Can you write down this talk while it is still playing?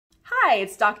Hi,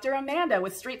 it's Dr. Amanda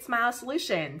with StraightSmile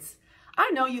Solutions. I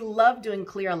know you love doing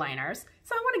clear aligners,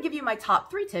 so I want to give you my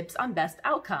top 3 tips on best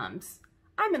outcomes.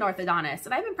 I'm an orthodontist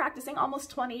and I've been practicing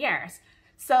almost 20 years,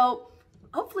 so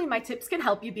hopefully my tips can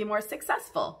help you be more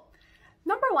successful.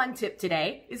 Number 1 tip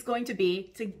today is going to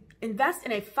be to invest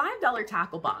in a $5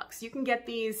 tackle box. You can get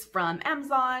these from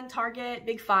Amazon, Target,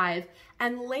 Big 5,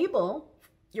 and label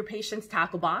your patient's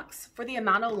tackle box for the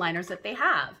amount of aligners that they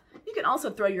have. You can also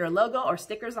throw your logo or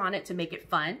stickers on it to make it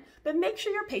fun, but make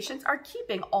sure your patients are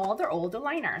keeping all their old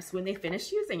aligners when they finish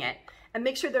using it, and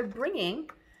make sure they're bringing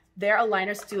their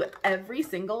aligners to every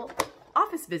single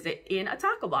office visit in a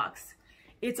tackle box.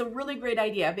 It's a really great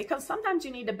idea because sometimes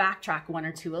you need to backtrack 1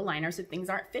 or 2 aligners if things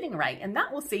aren't fitting right, and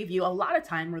that will save you a lot of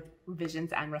time with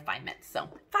revisions and refinements. So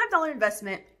 $5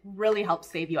 investment really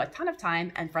helps save you a ton of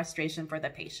time and frustration for the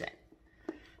patient.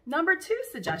 Number 2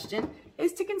 suggestion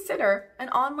is to consider an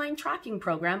online tracking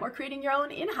program or creating your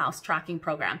own in-house tracking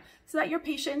program so that your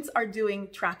patients are doing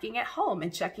tracking at home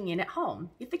and checking in at home.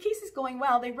 If the case is going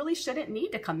well, they really shouldn't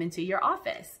need to come into your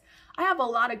office. I have a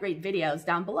lot of great videos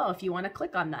down below if you want to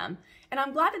click on them. And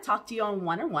I'm glad to talk to you on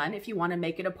one-on-one if you want to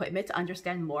make an appointment to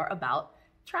understand more about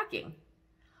tracking.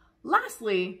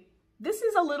 Lastly, this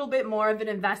is a little bit more of an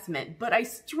investment, but I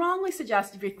strongly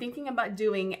suggest if you're thinking about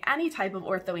doing any type of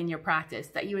ortho in your practice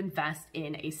that you invest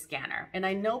in a scanner. And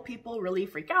I know people really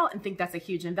freak out and think that's a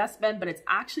huge investment, but it's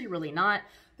actually really not.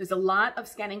 There's a lot of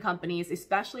scanning companies,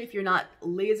 especially if you're not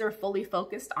laser fully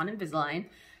focused on Invisalign,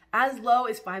 as low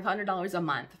as $500 a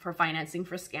month for financing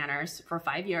for scanners for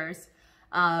 5 years.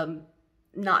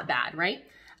 Not bad, right?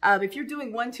 If you're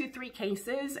doing 1, 2, 3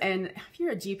 cases, and if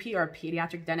you're a GP or a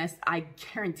pediatric dentist, I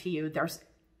guarantee you there's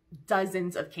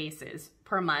dozens of cases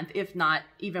per month, if not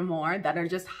even more, that are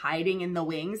just hiding in the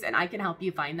wings, and I can help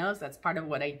you find those. That's part of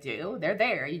what I do. They're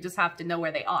there. You just have to know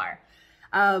where they are.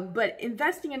 But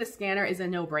investing in a scanner is a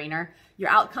no-brainer.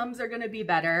 Your outcomes are going to be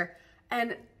better.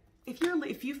 And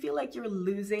if you feel like you're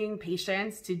losing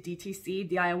patients to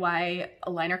DTC, DIY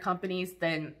aligner companies,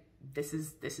 then this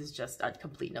is just a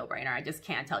complete no-brainer. I just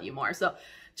can't tell you more. So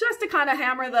just to kind of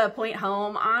hammer the point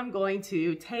home, I'm going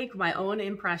to take my own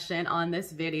impression on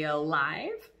this video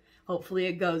live. Hopefully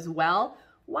it goes well.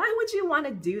 Why would you want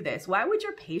to do this? Why would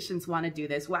your patients want to do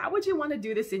this? Why would you want to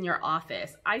do this in your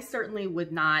office? I certainly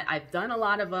would not. I've done a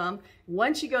lot of them.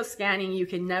 Once you go scanning, you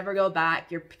can never go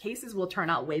back. Your cases will turn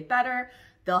out way better.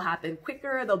 They'll happen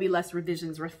quicker. There'll be less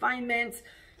revisions, refinements.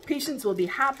 Patients will be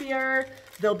happier.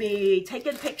 They'll be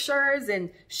taking pictures and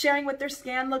sharing what their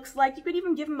scan looks like. You could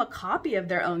even give them a copy of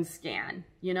their own scan,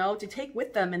 you know, to take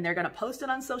with them, and they're going to post it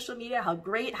on social media, how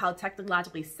great, how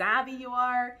technologically savvy you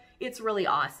are. It's really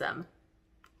awesome.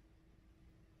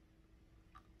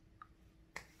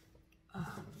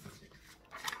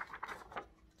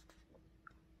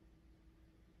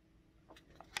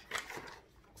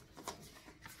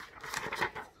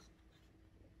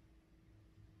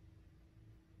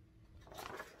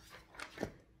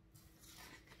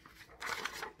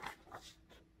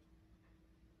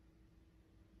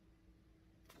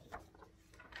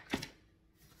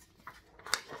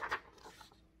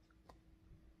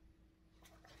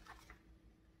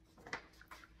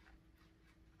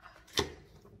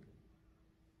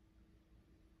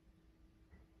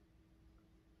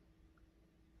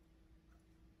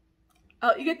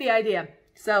 Oh, you get the idea.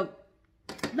 So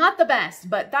not the best,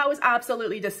 but that was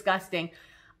absolutely disgusting.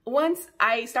 Once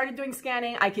I started doing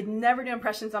scanning, I could never do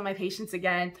impressions on my patients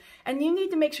again. And you need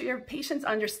to make sure your patients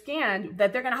understand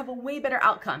that they're going to have a way better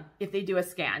outcome if they do a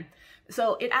scan.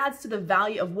 So it adds to the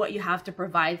value of what you have to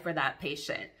provide for that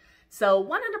patient. So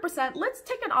 100%, let's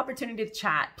take an opportunity to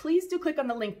chat. Please do click on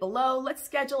the link below. Let's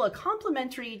schedule a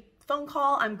complimentary phone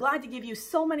call. I'm glad to give you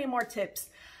so many more tips.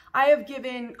 I have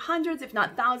given hundreds, if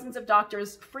not thousands of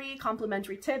doctors free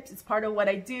complimentary tips. It's part of what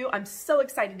I do. I'm so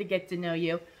excited to get to know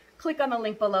you. Click on the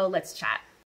link below. Let's chat.